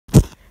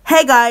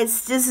Hey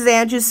guys, this is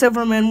Andrew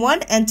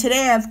Silverman1, and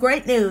today I have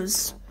great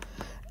news.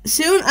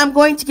 Soon I'm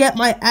going to get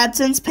my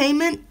AdSense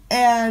payment,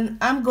 and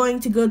I'm going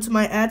to go to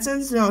my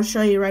AdSense, and I'll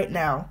show you right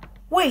now.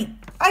 Wait,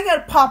 I got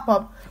a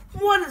pop-up.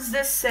 What does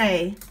this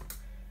say?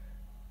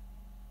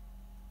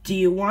 Do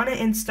you want to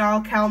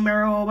install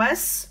Calimero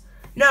OS?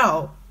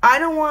 No, I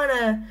don't want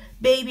a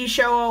baby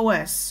show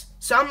OS,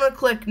 so I'm going to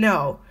click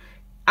no.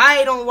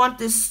 I don't want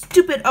this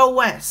stupid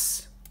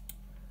OS.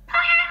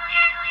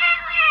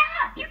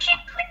 You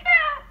can't click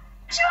no,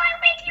 so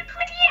I'll make you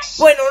click yes.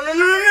 Wait,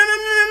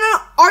 no.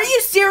 Are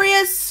you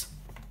serious?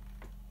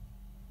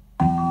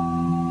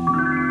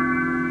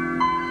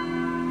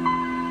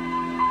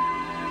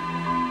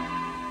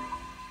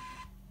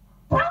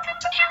 Welcome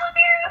to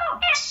Calimero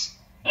OS.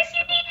 If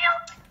you need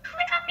help,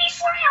 click on me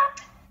for help.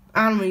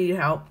 I don't need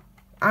help.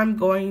 I'm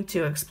going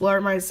to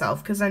explore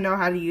myself because I know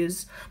how to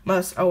use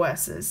most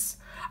OSs.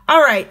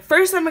 Alright,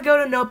 first I'm going to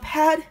go to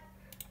Notepad.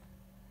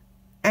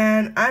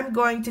 And I'm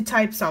going to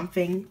type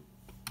something.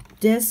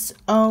 This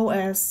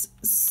OS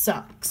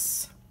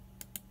sucks.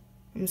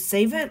 I'm gonna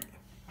save it.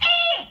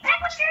 Hey,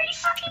 that was very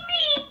fucking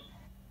mean.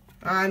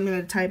 I'm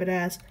gonna type it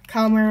as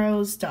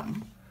Calimero's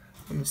dumb.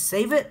 I'm gonna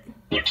save it.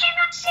 You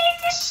cannot save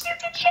this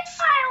stupid shit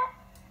file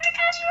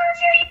because you are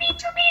very mean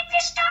to me in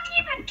this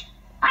document.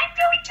 I'm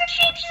going to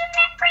change the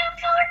background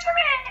color to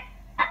red,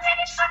 and that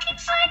is fucking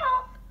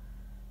final.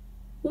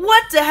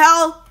 What the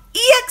hell?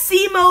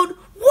 EXE mode?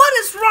 What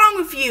is wrong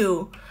with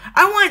you?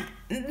 I want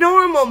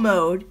normal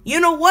mode. You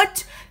know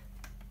what?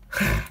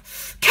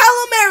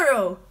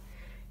 Calimero!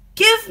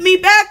 Give me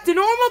back the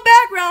normal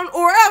background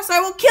or else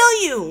I will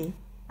kill you!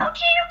 Okay.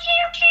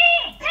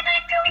 Then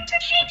I'm going to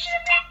change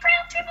the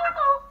background to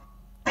normal.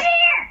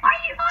 There! Are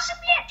you awesome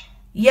yet?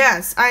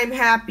 Yes, I'm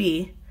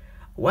happy.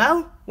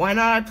 Well, why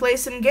not I play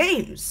some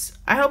games?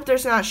 I hope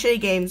there's not shitty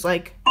games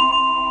like...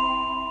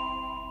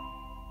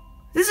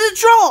 This is a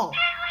troll!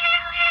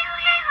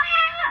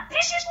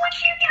 This is what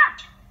you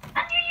got.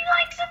 And do you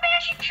like the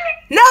magic trick?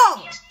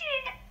 No! Yes,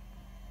 did.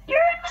 You're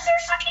a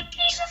motherfucking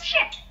piece of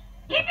shit.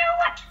 You know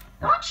what?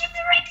 Launching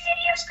the right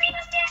video screen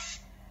of death.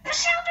 The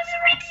sound of the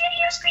right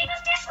video screen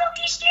of death will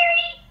be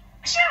scary.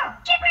 So,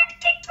 get ready to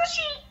take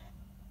pussy.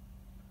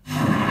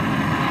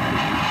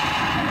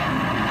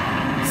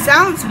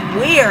 Sounds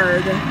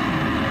weird.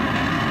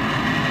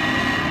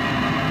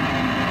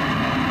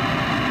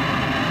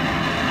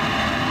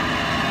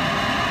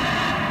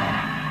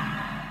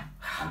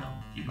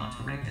 You got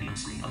the right video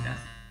screen of death.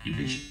 You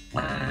bitch.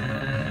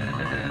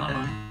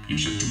 You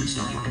should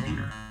restart your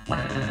computer.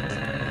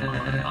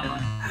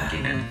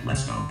 Okay then,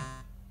 let's go.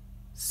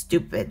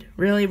 Stupid.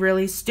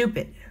 Really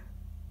stupid.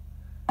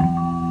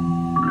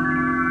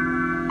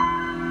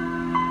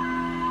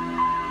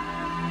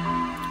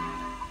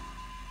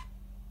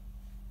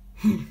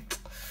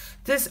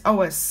 This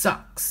OS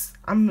sucks.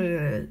 I'm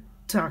gonna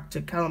talk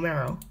to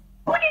Calimero.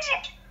 What is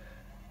it?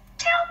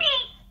 Tell me.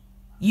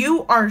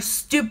 You are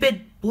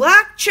stupid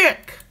black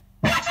chick.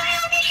 What the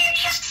hell did you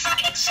just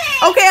fucking say?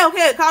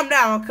 Okay, calm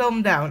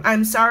down.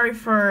 I'm sorry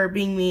for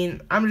being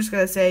mean. I'm just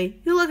gonna say,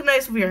 you look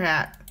nice with your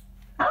hat.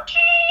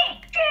 Okay,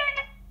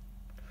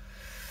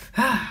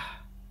 good.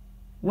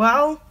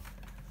 Well,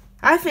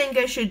 I think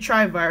I should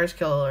try Virus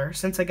Killer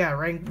since I got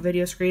ranked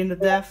video screen to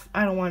death.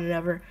 I don't want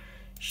another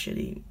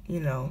shitty,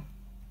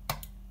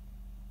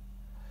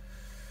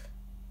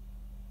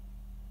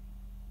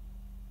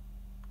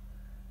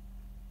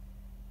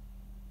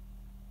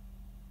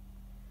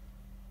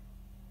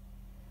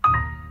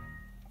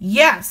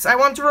 Yes, I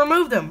want to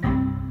remove them.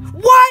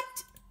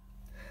 What?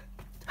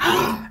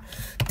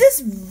 This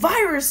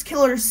virus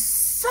killer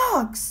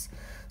sucks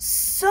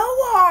so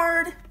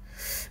hard.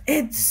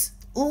 It's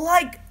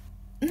like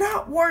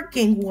not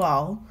working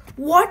well.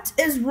 What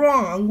is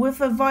wrong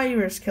with a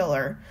virus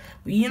killer?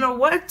 You know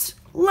what?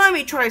 Let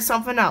me try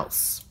something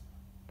else.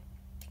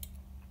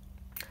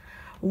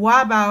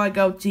 What about I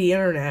go to the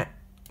internet?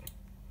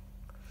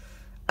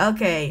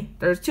 Okay,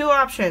 there's two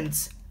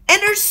options.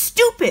 And they're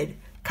stupid.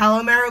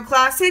 Calimero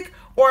Classic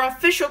or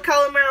official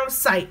Calimero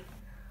site.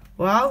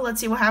 Well,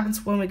 let's see what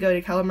happens when we go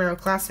to Calimero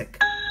Classic.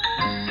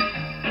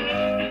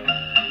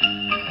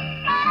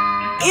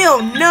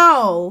 Ew,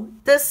 no!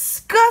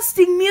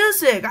 Disgusting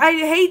music! I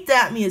hate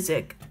that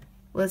music.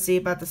 Let's see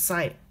about the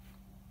site.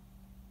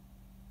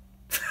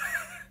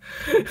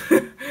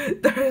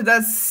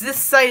 This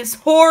site is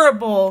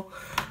horrible.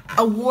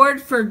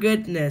 Award for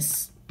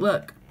goodness.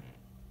 Look.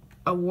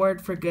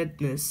 Award for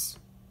goodness.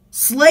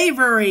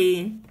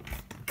 Slavery!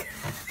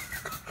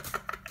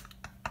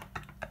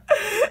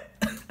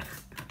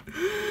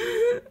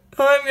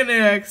 I'm gonna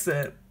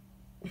exit.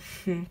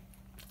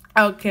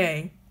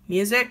 Okay,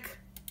 music.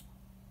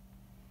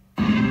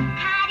 Calimero!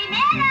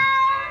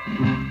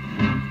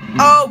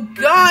 Oh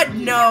God,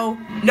 no!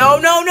 No!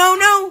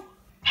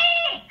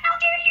 Hey, how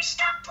dare you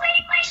stop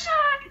playing my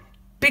song?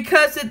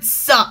 Because it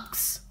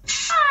sucks.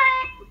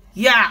 Fine.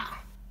 Yeah.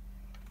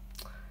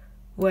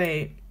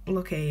 Wait.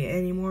 Okay.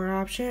 Any more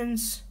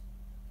options?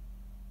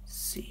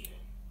 See.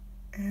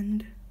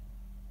 End.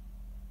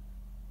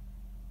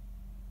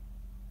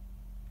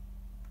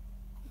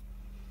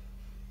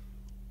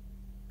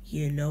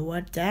 You know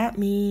what that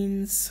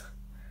means.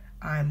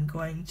 I'm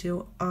going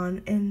to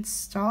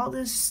uninstall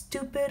this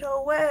stupid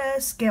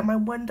OS, get my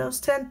Windows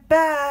 10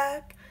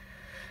 back.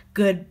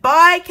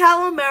 Goodbye,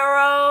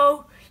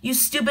 Calimero, you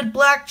stupid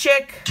black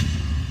chick.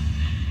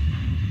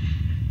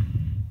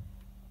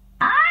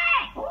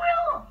 I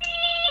will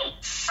be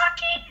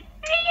fucking.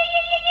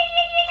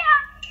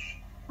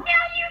 Now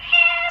you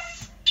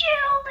have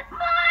killed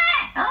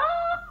my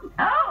own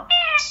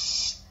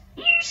OS.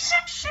 You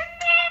such a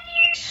bad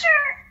user.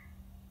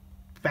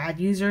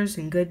 Bad users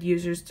and good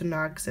users do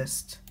not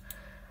exist.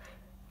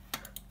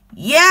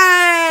 Yay!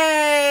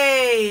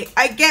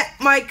 I get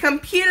my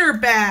computer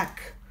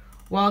back.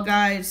 Well,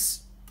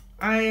 guys,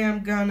 I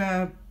am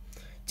gonna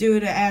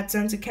do the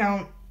AdSense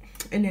account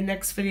in the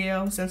next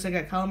video since I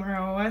got Calimero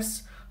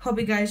OS. Hope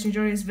you guys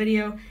enjoyed this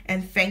video,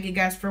 and thank you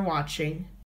guys for watching.